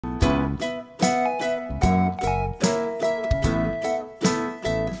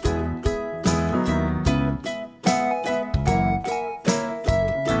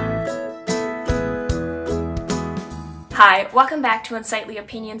Hi, welcome back to Unsightly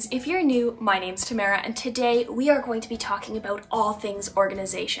Opinions. If you're new, my name's Tamara, and today we are going to be talking about all things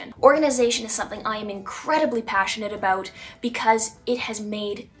organization. Organization is something I am incredibly passionate about because it has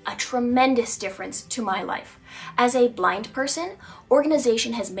made a tremendous difference to my life. As a blind person,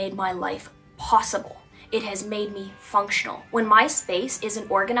 organization has made my life possible. It has made me functional. When my space isn't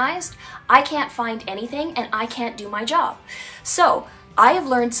organized, I can't find anything and I can't do my job. So, I have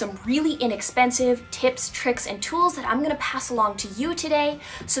learned some really inexpensive tips, tricks, and tools that I'm going to pass along to you today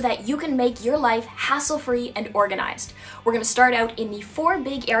so that you can make your life hassle-free and organized. We're going to start out in the 4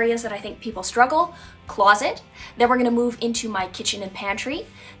 big areas that I think people struggle: closet, then we're going to move into my kitchen and pantry,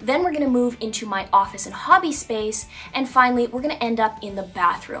 then we're going to move into my office and hobby space, and finally we're going to end up in the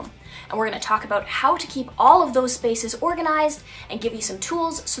bathroom. And we're going to talk about how to keep all of those spaces organized and give you some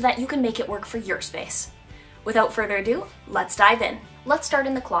tools so that you can make it work for your space. Without further ado, let's dive in. Let's start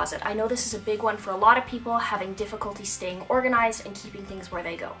in the closet. I know this is a big one for a lot of people, having difficulty staying organized and keeping things where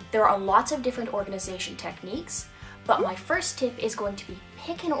they go. There are lots of different organization techniques, but my first tip is going to be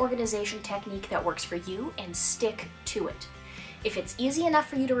pick an organization technique that works for you and stick to it. If it's easy enough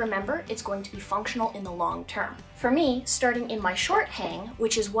for you to remember, it's going to be functional in the long term. For me, starting in my short hang,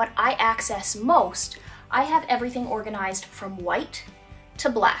 which is what I access most, I have everything organized from white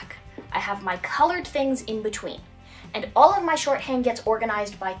to black. I have my colored things in between. And all of my shorthand gets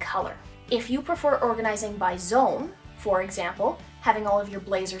organized by color. If you prefer organizing by zone, for example, having all of your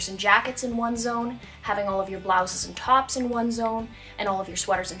blazers and jackets in one zone, having all of your blouses and tops in one zone, and all of your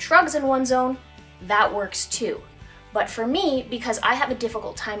sweaters and shrugs in one zone, that works too. But for me, because I have a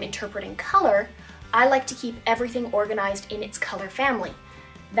difficult time interpreting color, I like to keep everything organized in its color family.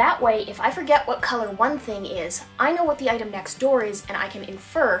 That way, if I forget what color one thing is, I know what the item next door is, and I can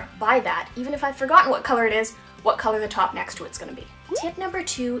infer by that, even if I've forgotten what color it is, what color the top next to it's going to be. Tip number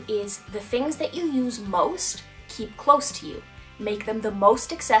 2 is the things that you use most, keep close to you. Make them the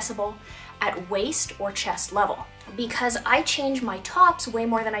most accessible at waist or chest level. Because I change my tops way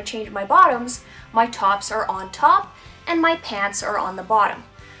more than I change my bottoms, my tops are on top and my pants are on the bottom.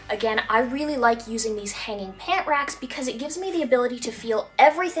 Again, I really like using these hanging pant racks because it gives me the ability to feel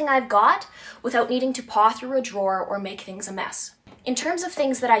everything I've got without needing to paw through a drawer or make things a mess. In terms of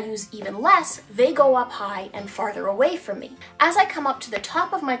things that I use even less, they go up high and farther away from me. As I come up to the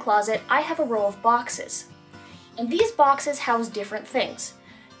top of my closet, I have a row of boxes. And these boxes house different things.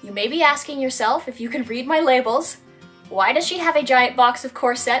 You may be asking yourself, if you can read my labels, why does she have a giant box of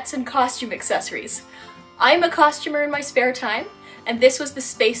corsets and costume accessories? I'm a costumer in my spare time, and this was the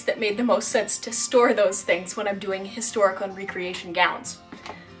space that made the most sense to store those things when I'm doing historical and recreation gowns.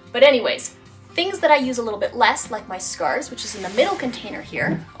 But anyways, things that I use a little bit less, like my scarves, which is in the middle container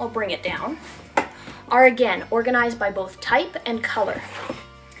here, I'll bring it down, are again organized by both type and color.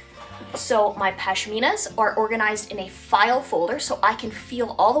 So my pashminas are organized in a file folder so I can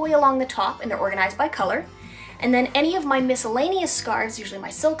feel all the way along the top, and they're organized by color. And then any of my miscellaneous scarves, usually my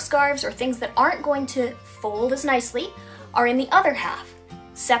silk scarves or things that aren't going to fold as nicely, are in the other half,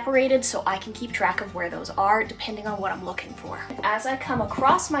 separated so I can keep track of where those are depending on what I'm looking for. As I come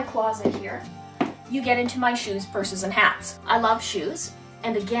across my closet here, you get into my shoes, purses, and hats. I love shoes,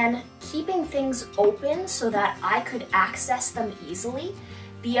 and again, keeping things open so that I could access them easily,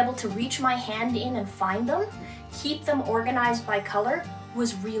 be able to reach my hand in and find them, keep them organized by color,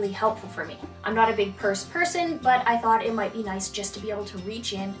 was really helpful for me. I'm not a big purse person, but I thought it might be nice just to be able to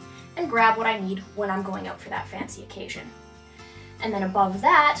reach in and grab what I need when I'm going out for that fancy occasion. And then above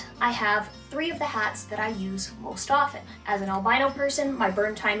that, I have 3 of the hats that I use most often. As an albino person, my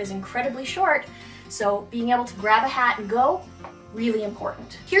burn time is incredibly short, so being able to grab a hat and go, really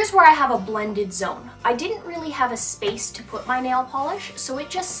important. Here's where I have a blended zone. I didn't really have a space to put my nail polish, so it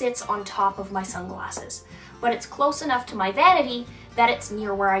just sits on top of my sunglasses. But it's close enough to my vanity that it's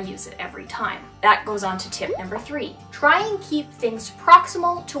near where I use it every time. That goes on to tip number 3. Try and keep things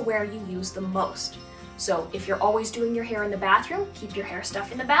proximal to where you use them most. So if you're always doing your hair in the bathroom, keep your hair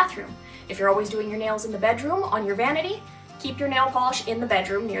stuff in the bathroom. If you're always doing your nails in the bedroom on your vanity, keep your nail polish in the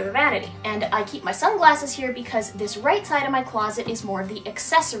bedroom near the vanity. And I keep my sunglasses here because this right side of my closet is more of the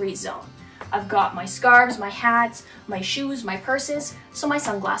accessory zone. I've got my scarves, my hats, my shoes, my purses, so my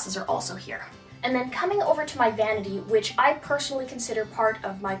sunglasses are also here. And then coming over to my vanity, which I personally consider part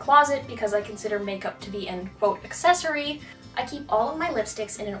of my closet because I consider makeup to be an, quote, accessory, I keep all of my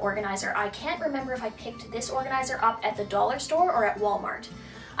lipsticks in an organizer. I can't remember if I picked this organizer up at the dollar store or at Walmart.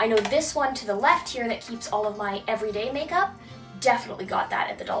 I know this one to the left here that keeps all of my everyday makeup, definitely got that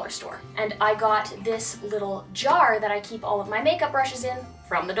at the dollar store. And I got this little jar that I keep all of my makeup brushes in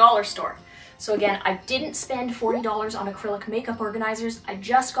from the dollar store. So again, I didn't spend $40 on acrylic makeup organizers. I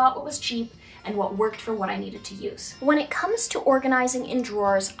just got what was cheap and what worked for what I needed to use. When it comes to organizing in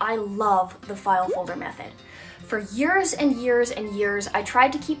drawers, I love the file folder method. For years and years and years, I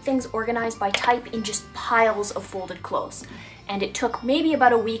tried to keep things organized by type in just piles of folded clothes. And it took maybe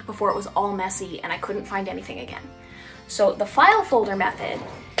about a week before it was all messy and I couldn't find anything again. So the file folder method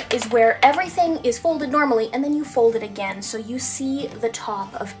is where everything is folded normally and then you fold it again so you see the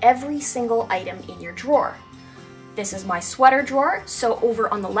top of every single item in your drawer. This is my sweater drawer, so over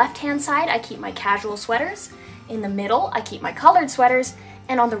on the left-hand side I keep my casual sweaters, in the middle I keep my colored sweaters,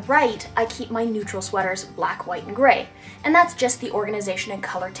 and on the right I keep my neutral sweaters, black, white, and gray. And that's just the organization and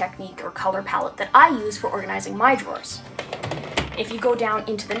color technique or color palette that I use for organizing my drawers. If you go down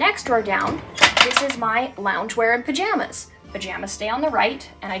into the next drawer down, this is my loungewear and pajamas. Pajamas stay on the right,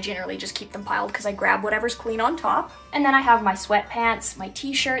 and I generally just keep them piled because I grab whatever's clean on top. And then I have my sweatpants, my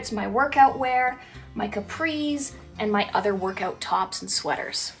t-shirts, my workout wear, my capris, and my other workout tops and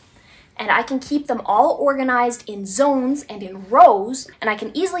sweaters. And I can keep them all organized in zones and in rows, and I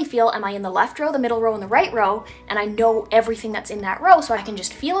can easily feel, am I in the left row, the middle row, and the right row, and I know everything that's in that row, so I can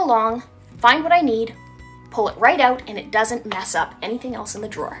just feel along, find what I need, pull it right out, and it doesn't mess up anything else in the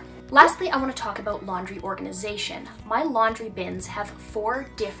drawer. Lastly, I want to talk about laundry organization. My laundry bins have 4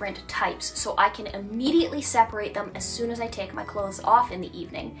 different types, so I can immediately separate them as soon as I take my clothes off in the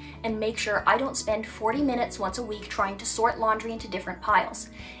evening and make sure I don't spend 40 minutes once a week trying to sort laundry into different piles.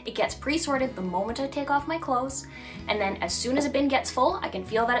 It gets pre-sorted the moment I take off my clothes, and then as soon as a bin gets full, I can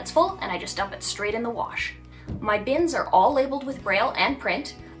feel that it's full and I just dump it straight in the wash. My bins are all labeled with Braille and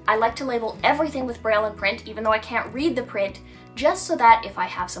print. I like to label everything with Braille and print, even though I can't read the print, just so that if I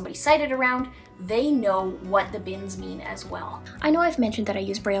have somebody sighted around, they know what the bins mean as well. I know I've mentioned that I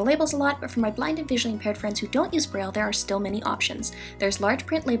use Braille labels a lot, but for my blind and visually impaired friends who don't use Braille, there are still many options. There's large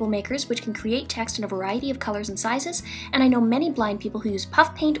print label makers, which can create text in a variety of colors and sizes, and I know many blind people who use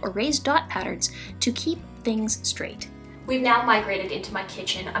puff paint or raised dot patterns to keep things straight. We've now migrated into my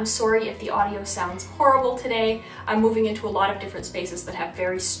kitchen. I'm sorry if the audio sounds horrible today. I'm moving into a lot of different spaces that have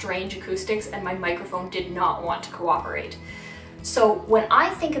very strange acoustics, and my microphone did not want to cooperate. So when I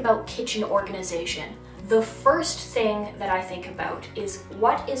think about kitchen organization, the first thing that I think about is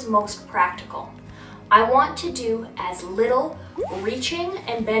what is most practical. I want to do as little reaching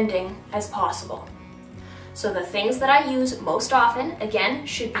and bending as possible. So the things that I use most often, again,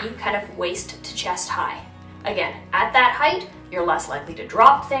 should be kind of waist to chest high. Again, at that height, you're less likely to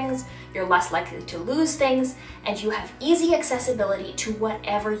drop things, you're less likely to lose things, and you have easy accessibility to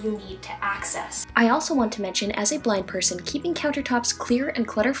whatever you need to access. I also want to mention, as a blind person, keeping countertops clear and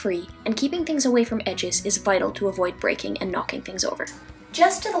clutter-free, and keeping things away from edges is vital to avoid breaking and knocking things over.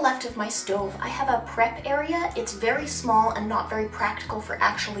 Just to the left of my stove, I have a prep area. It's very small and not very practical for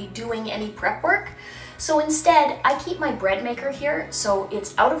actually doing any prep work. So instead, I keep my bread maker here, so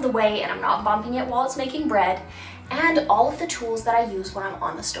it's out of the way and I'm not bumping it while it's making bread, and all of the tools that I use when I'm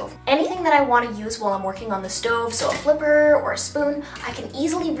on the stove. Anything that I want to use while I'm working on the stove, so a flipper or a spoon, I can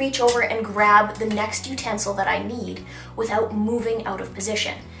easily reach over and grab the next utensil that I need without moving out of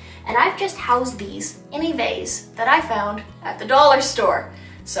position. And I've just housed these in a vase that I found at the dollar store.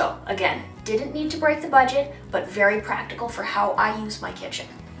 So again, didn't need to break the budget, but very practical for how I use my kitchen.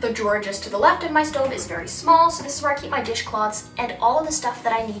 The drawer just to the left of my stove is very small, so this is where I keep my dishcloths and all of the stuff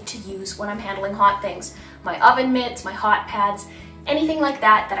that I need to use when I'm handling hot things. My oven mitts, my hot pads, anything like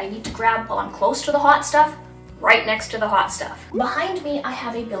that that I need to grab while I'm close to the hot stuff, right next to the hot stuff. Behind me, I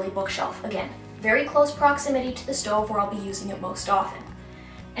have a Billy bookshelf. Again, very close proximity to the stove where I'll be using it most often.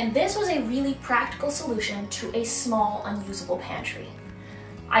 And this was a really practical solution to a small, unusable pantry.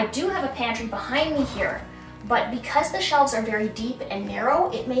 I do have a pantry behind me here, but because the shelves are very deep and narrow,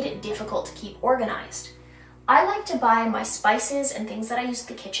 it made it difficult to keep organized. I like to buy my spices and things that I use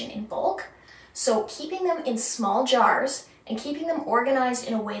in the kitchen in bulk, so keeping them in small jars and keeping them organized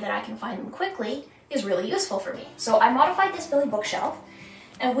in a way that I can find them quickly is really useful for me. So I modified this Billy bookshelf,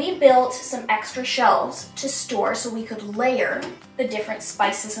 and we built some extra shelves to store so we could layer the different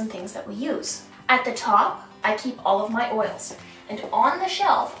spices and things that we use. At the top, I keep all of my oils. And on the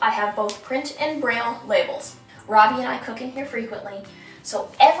shelf, I have both print and Braille labels. Robbie and I cook in here frequently, so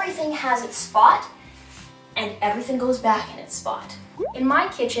everything has its spot and everything goes back in its spot. In my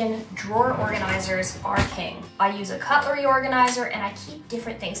kitchen, drawer organizers are king. I use a cutlery organizer and I keep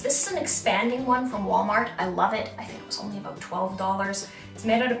different things. This is an expanding one from Walmart. I love it. I think it was only about $12. It's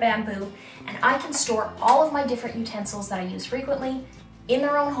made out of bamboo, and I can store all of my different utensils that I use frequently in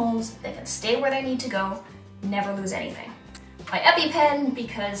their own homes. They can stay where they need to go, never lose anything. My EpiPen,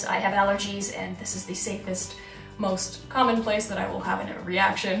 because I have allergies and this is the safest, most common place that I will have in a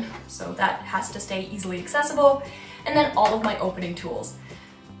reaction, so that has to stay easily accessible. And then all of my opening tools.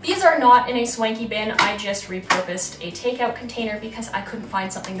 These are not in a swanky bin. I just repurposed a takeout container because I couldn't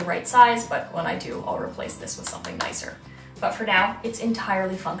find something the right size, but when I do, I'll replace this with something nicer. But for now, it's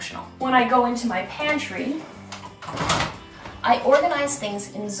entirely functional. When I go into my pantry, I organize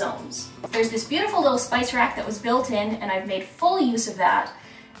things in zones. There's this beautiful little spice rack that was built in, and I've made full use of that.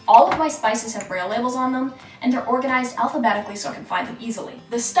 All of my spices have braille labels on them, and they're organized alphabetically so I can find them easily.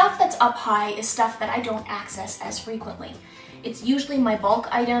 The stuff that's up high is stuff that I don't access as frequently. It's usually my bulk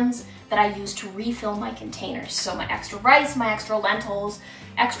items that I use to refill my containers. So my extra rice, my extra lentils,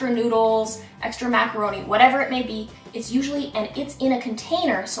 extra noodles, extra macaroni, whatever it may be, it's usually, and it's in a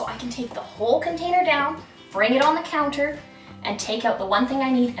container, so I can take the whole container down, bring it on the counter, and take out the one thing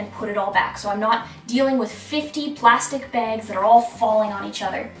I need and put it all back. So I'm not dealing with 50 plastic bags that are all falling on each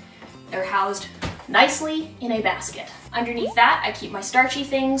other. They're housed nicely in a basket. Underneath that, I keep my starchy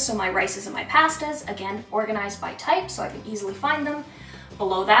things, so my rices and my pastas, again, organized by type so I can easily find them.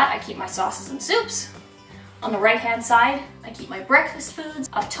 Below that, I keep my sauces and soups. On the right-hand side, I keep my breakfast foods.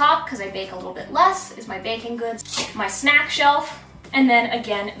 Up top, because I bake a little bit less, is my baking goods, my snack shelf. And then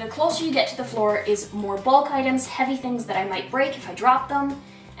again, the closer you get to the floor is more bulk items, heavy things that I might break if I drop them,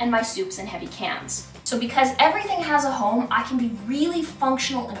 and my soups and heavy cans. So because everything has a home, I can be really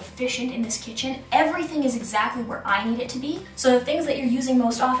functional and efficient in this kitchen. Everything is exactly where I need it to be. So the things that you're using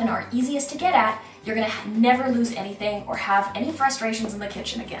most often are easiest to get at. You're gonna never lose anything or have any frustrations in the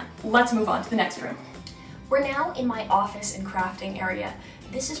kitchen again. Let's move on to the next room. We're now in my office and crafting area.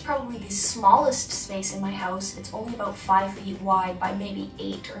 This is probably the smallest space in my house. It's only about 5 feet wide by maybe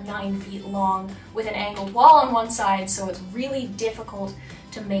 8 or 9 feet long with an angled wall on one side, so it's really difficult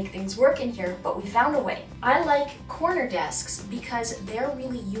to make things work in here, but we found a way. I like corner desks because they're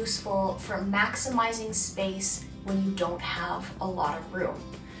really useful for maximizing space when you don't have a lot of room.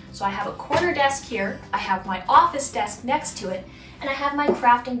 So I have a corner desk here, I have my office desk next to it, and I have my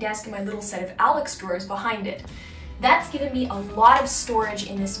crafting desk and my little set of Alex drawers behind it. That's given me a lot of storage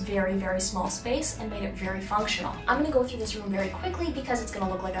in this very, very small space and made it very functional. I'm gonna go through this room very quickly because it's gonna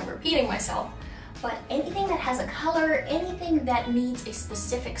look like I'm repeating myself. But anything that has a color, anything that needs a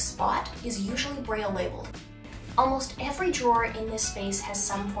specific spot is usually braille labeled. Almost every drawer in this space has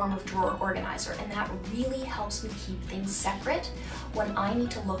some form of drawer organizer, and that really helps me keep things separate when I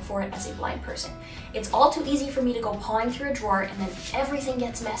need to look for it as a blind person. It's all too easy for me to go pawing through a drawer and then everything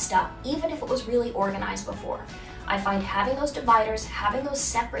gets messed up, even if it was really organized before. I find having those dividers, having those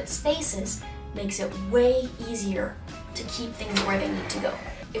separate spaces, makes it way easier to keep things where they need to go.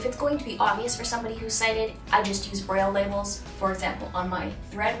 If it's going to be obvious for somebody who's sighted, I just use braille labels. For example, on my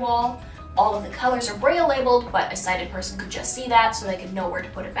thread wall, all of the colors are braille labeled, but a sighted person could just see that so they could know where to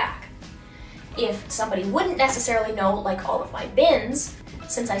put it back. If somebody wouldn't necessarily know, like all of my bins,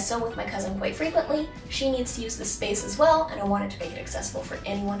 since I sew with my cousin quite frequently, she needs to use this space as well, and I wanted to make it accessible for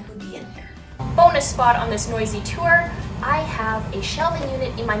anyone who'd be in here. Bonus spot on this noisy tour, I have a shelving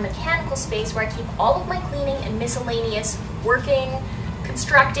unit in my mechanical space where I keep all of my cleaning and miscellaneous working,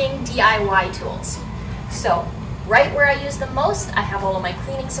 constructing DIY tools. So, right where I use them most, I have all of my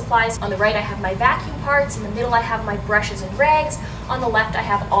cleaning supplies. On the right, I have my vacuum parts. In the middle, I have my brushes and rags. On the left, I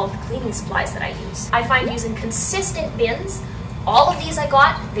have all of the cleaning supplies that I use. I find using consistent bins, all of these I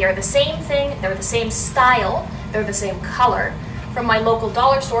got, they're the same thing, they're the same style, they're the same color, from my local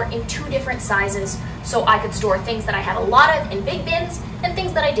dollar store in 2 different sizes, so I could store things that I had a lot of in big bins and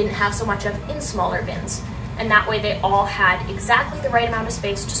things that I didn't have so much of in smaller bins. And that way they all had exactly the right amount of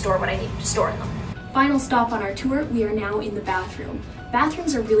space to store what I needed to store in them. Final stop on our tour, we are now in the bathroom.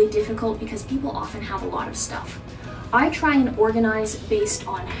 Bathrooms are really difficult because people often have a lot of stuff. I try and organize based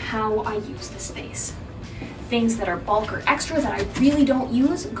on how I use the space. Things that are bulk or extra that I really don't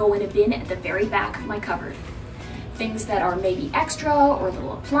use go in a bin at the very back of my cupboard. Things that are maybe extra or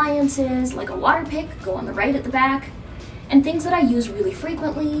little appliances, like a water pick, go on the right at the back. And things that I use really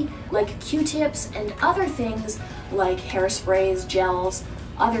frequently, like Q-tips and other things like hairsprays, gels,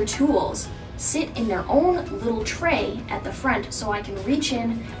 other tools, sit in their own little tray at the front so I can reach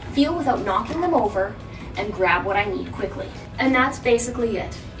in, feel without knocking them over, and grab what I need quickly. And that's basically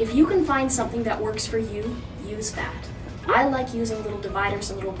it. If you can find something that works for you, use that. I like using little dividers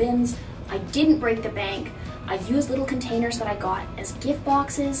and little bins. I didn't break the bank. I used little containers that I got as gift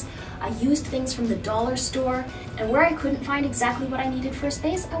boxes. I used things from the dollar store, and where I couldn't find exactly what I needed for a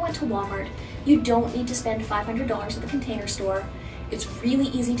space, I went to Walmart. You don't need to spend $500 at the container store. It's really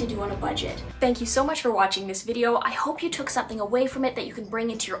easy to do on a budget. Thank you so much for watching this video. I hope you took something away from it that you can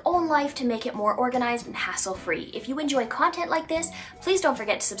bring into your own life to make it more organized and hassle-free. If you enjoy content like this, please don't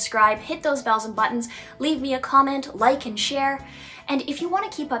forget to subscribe, hit those bells and buttons, leave me a comment, like and share. And if you want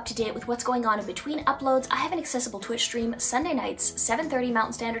to keep up to date with what's going on in between uploads, I have an accessible Twitch stream Sunday nights, 7:30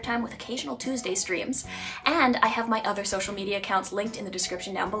 Mountain Standard Time with occasional Tuesday streams. And I have my other social media accounts linked in the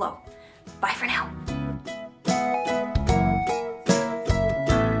description down below. Bye for now.